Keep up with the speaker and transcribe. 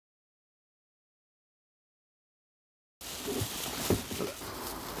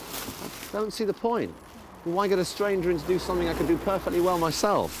Don't see the point. Well, why get a stranger in to do something I could do perfectly well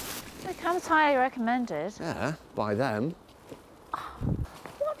myself? It comes highly recommended. Yeah, by them.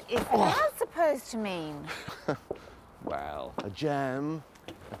 What is that supposed to mean? Well, a gem,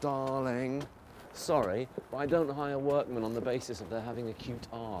 a darling. Sorry, but I don't hire workmen on the basis of their having a cute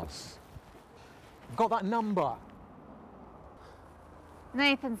arse. I've got that number.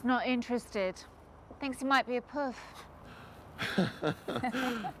 Nathan's not interested. Thinks he might be a puff.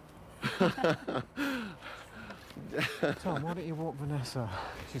 Tom, why don't you walk Vanessa?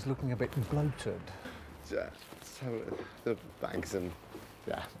 She's looking a bit bloated. Yeah, so the bags and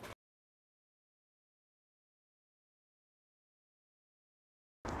yeah.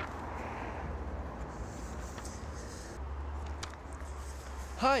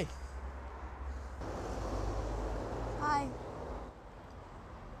 Hi. Hi.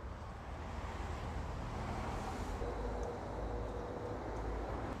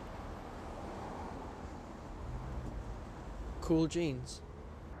 Cool jeans.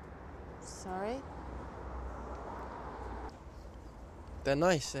 Sorry? They're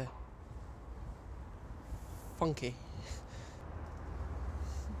nice, they're funky.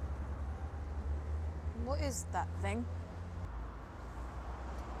 What is that thing?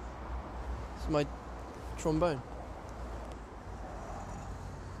 It's my trombone.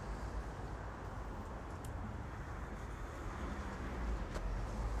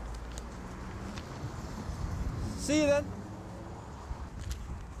 See you then.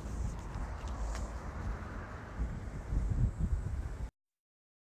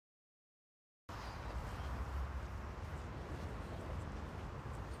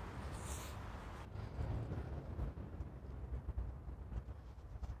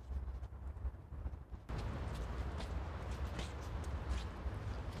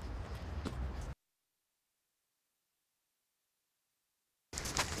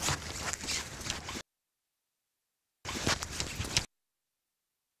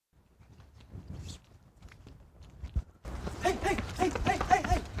 Hey!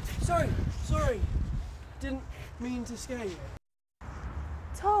 Sorry. Didn't mean to scare you.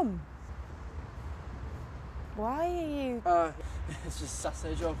 Tom! Why are you... It's just a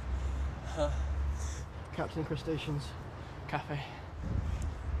Saturday job. Captain Crustaceans Cafe.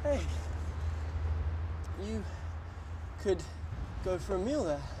 Hey, you could go for a meal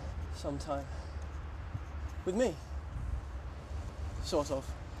there sometime. With me. Sort of.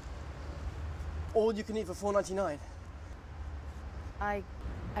 All you can eat for $4.99.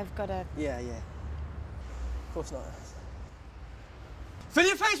 I've got a... Yeah. Of course not. Fill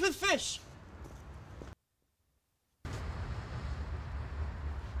your face with fish!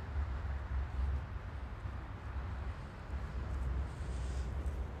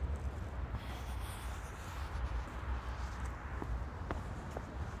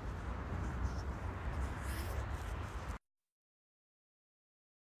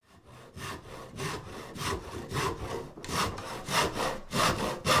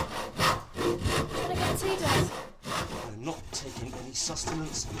 I'm not taking any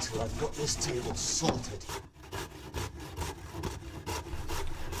sustenance until I've got this table sorted.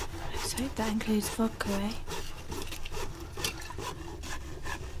 Let's hope that includes vodka, eh?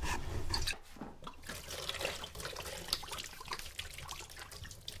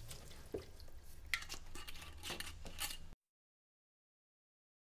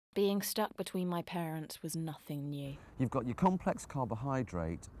 Being stuck between my parents was nothing new. You've got your complex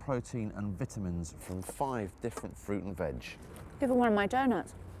carbohydrate, protein and vitamins from 5 different fruit and veg. Give her one of my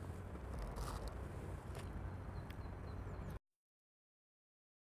donuts.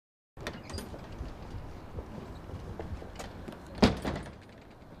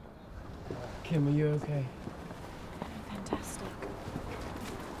 Kim, are you okay? Fantastic.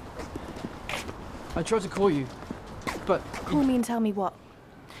 I tried to call you, but... Call me and tell me what?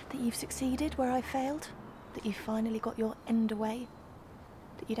 That you've succeeded where I failed? That you've finally got your end away?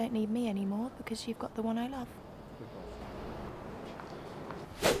 That you don't need me anymore because you've got the one I love?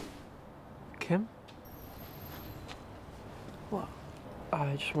 Kim? What?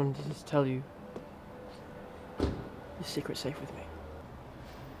 I just wanted to tell you your secret's safe with me.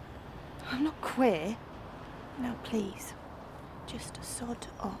 I'm not queer. Now please, just sod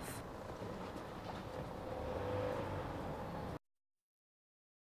off.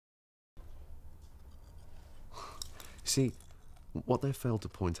 See, what they failed to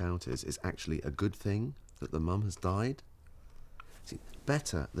point out is it's actually a good thing that the mum has died. See,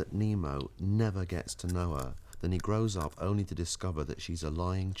 better that Nemo never gets to know her than he grows up only to discover that she's a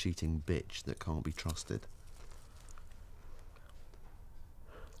lying, cheating bitch that can't be trusted.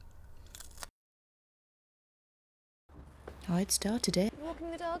 I'd started it.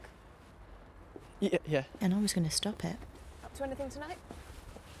 Walking the dog? Yeah. And I was going to stop it. Up to anything tonight?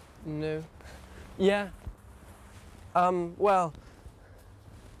 No. Yeah. Well,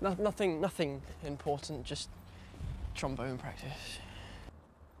 nothing important, just trombone practice.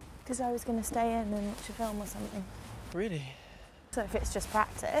 Because I was going to stay in and watch a film or something. Really? So if it's just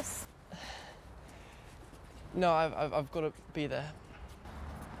practice. No, I've got to be there.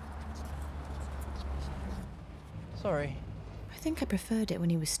 Sorry. I think I preferred it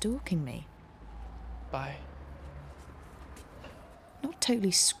when he was stalking me. Bye. Not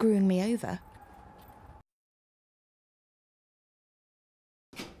totally screwing me over.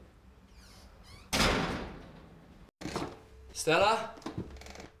 Stella?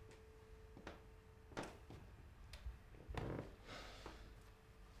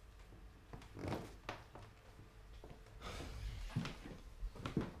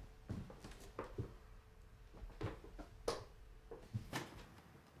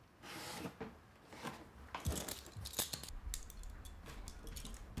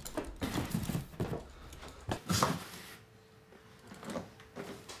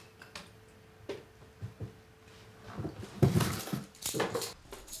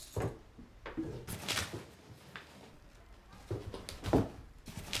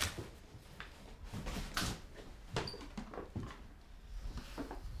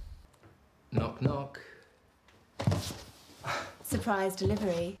 Knock, knock. Surprise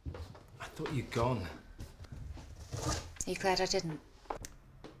delivery. I thought you'd gone. Are you glad I didn't?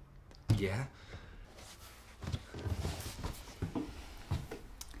 Yeah?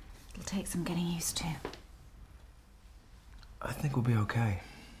 It'll take some getting used to. I think we'll be okay.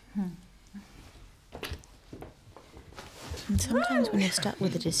 And sometimes when you're stuck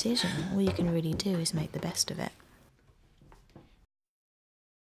with a decision, all you can really do is make the best of it.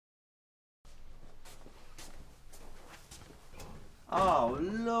 Oh,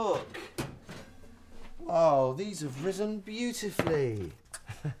 look! Oh, these have risen beautifully.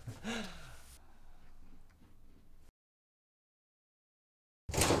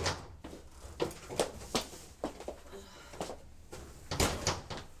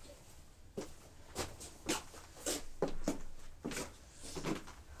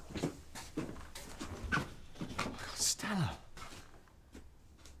 Stella.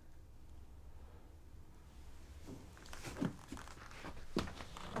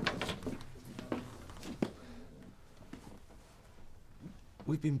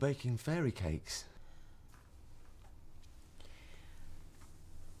 We've been baking fairy cakes.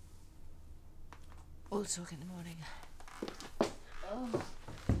 We'll talk in the morning.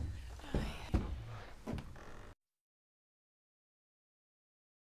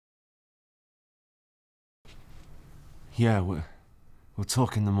 Yeah, we'll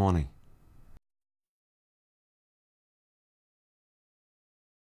talk in the morning.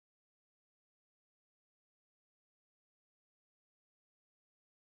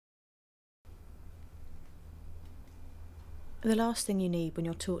 The last thing you need when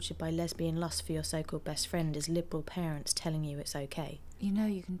you're tortured by lesbian lust for your so-called best friend is liberal parents telling you it's okay. You know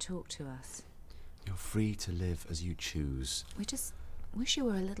you can talk to us. You're free to live as you choose. We just wish you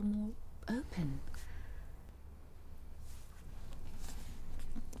were a little more open.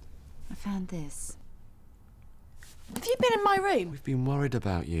 I found this. Have you been in my room? We've been worried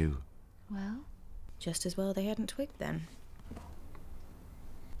about you. Well, Just as well they hadn't twigged then.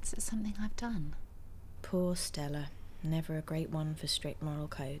 is it something I've done? Poor Stella. Never a great one for strict moral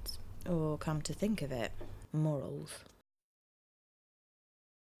codes. Or, come to think of it, morals.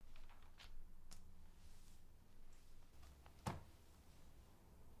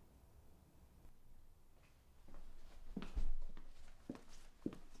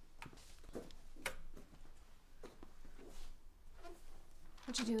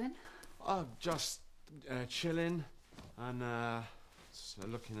 What you doing? Oh, just chilling and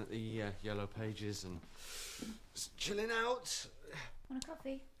looking at the yellow pages and just chilling out. Want a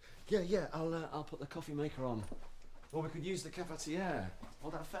coffee? Yeah. I'll put the coffee maker on. Or we could use the cafetiere.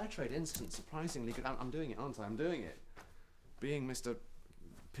 Well, that fair trade instant, surprisingly good. I'm doing it, aren't I? I'm doing it. Being Mr.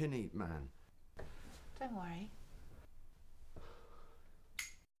 Pinny Man. Don't worry.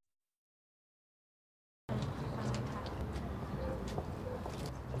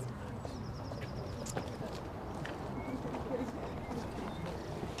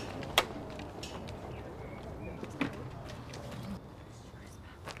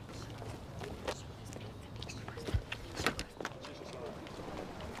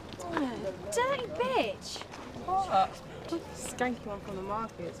 Dirty bitch! What? Skanky one from the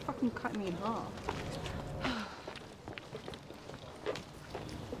market. It's fucking cut me in half.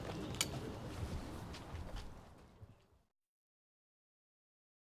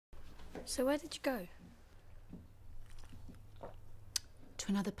 So where did you go? To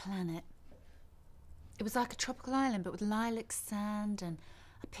another planet. It was like a tropical island, but with lilac sand and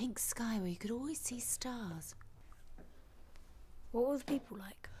a pink sky where you could always see stars. What were the people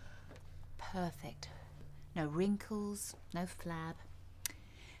like? Perfect. No wrinkles, no flab.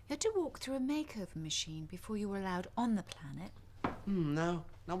 You had to walk through a makeover machine before you were allowed on the planet. Now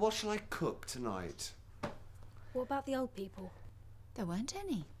what shall I cook tonight? What about the old people? There weren't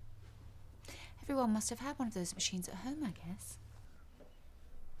any. Everyone must have had one of those machines at home, I guess.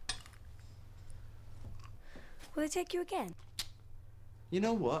 Will they take you again? You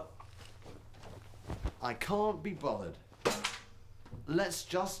know what? I can't be bothered. Let's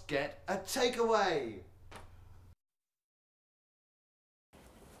just get a takeaway.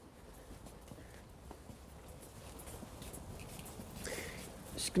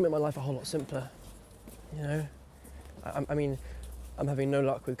 It's gonna make my life a whole lot simpler, you know? I mean, I'm having no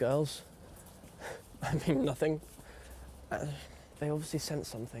luck with girls. I mean, nothing. They obviously sense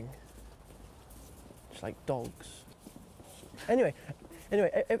something. Just like dogs. Anyway,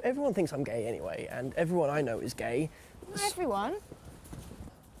 everyone thinks I'm gay anyway, and everyone I know is gay. Not everyone.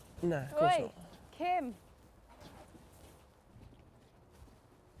 No, of course Oi, not. Kim.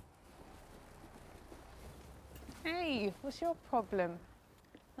 Hey, what's your problem?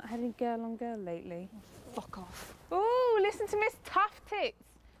 Not had any girl on girl lately? Fuck off. Ooh, listen to Miss Tough Tits.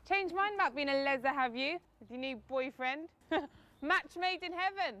 Changed mind about being a leather, have you? With your new boyfriend? Match made in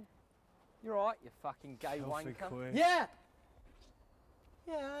heaven. You're right, you fucking gay wanker. Yeah!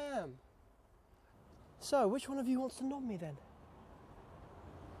 Yeah, I am. So, which one of you wants to knob me then?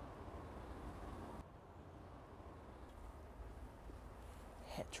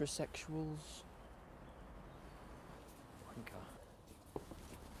 Heterosexuals. Wanker.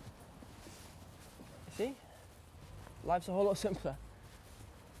 You see? Life's a whole lot simpler.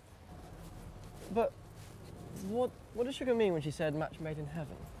 But what does Sugar mean when she said match made in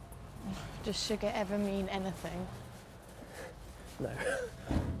heaven? Does sugar ever mean anything? No.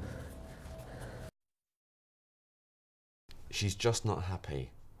 She's just not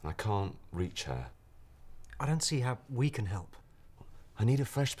happy. I can't reach her. I don't see how we can help. I need a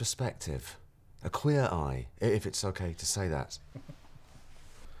fresh perspective. A queer eye, if it's okay to say that.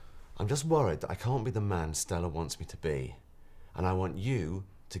 I'm just worried that I can't be the man Stella wants me to be. And I want you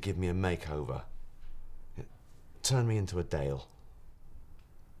to give me a makeover. Turn me into a Dale.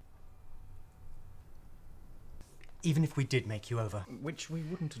 Even if we did make you over. Which we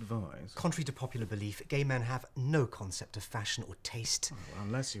wouldn't advise. Contrary to popular belief, gay men have no concept of fashion or taste. Oh,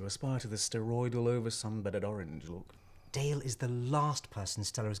 unless you aspire to the steroidal over-sunbedded orange look. Dale is the last person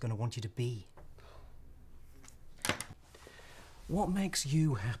Stella is going to want you to be. What makes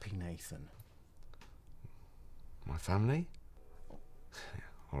you happy, Nathan? My family?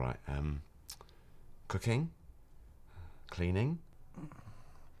 All right, cooking? Cleaning?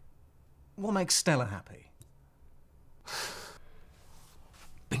 What makes Stella happy?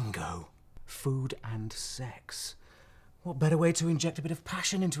 Bingo. Food and sex. What better way to inject a bit of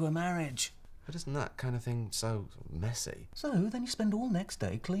passion into a marriage? But isn't that kind of thing so messy? So then you spend all next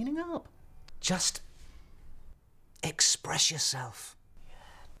day cleaning up. Just express yourself.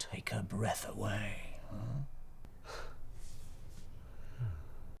 Take her breath away. Huh?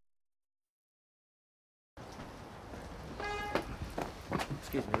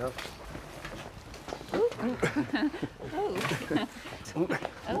 Excuse me, love.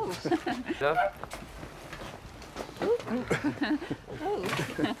 Love?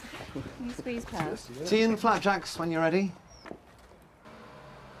 You squeeze pals. Tea and flapjacks when you're ready.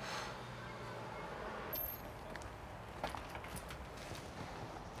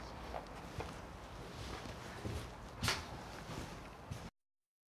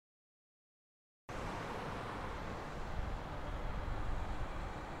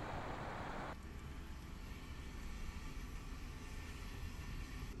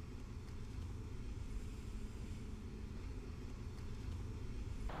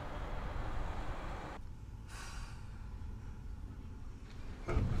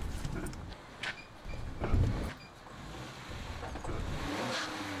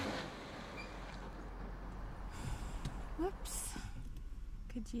 Whoops.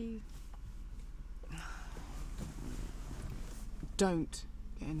 Could you... Don't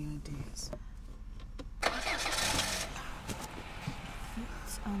get any ideas. Foot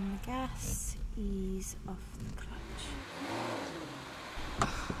on the gas, ease off the clutch.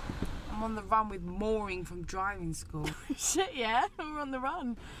 I'm on the run with Maureen from driving school. Shit, yeah, we're on the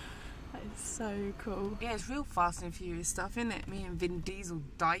run. That is so cool. Yeah, it's real Fast and Furious stuff, isn't it? Me and Vin Diesel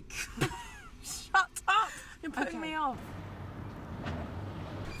dyke. Shut up! You're putting me off.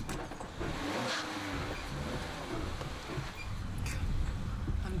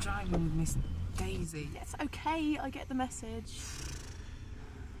 I'm driving with Miss Daisy. It's okay, I get the message.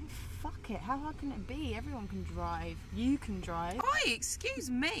 Fuck it, how hard can it be? Everyone can drive. You can drive. Oi, excuse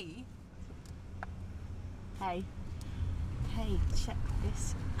me. Hey, check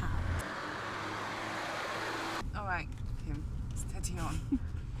this out. All right, Kim, steady on.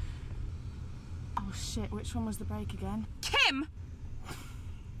 Oh shit, which one was the brake again? Kim!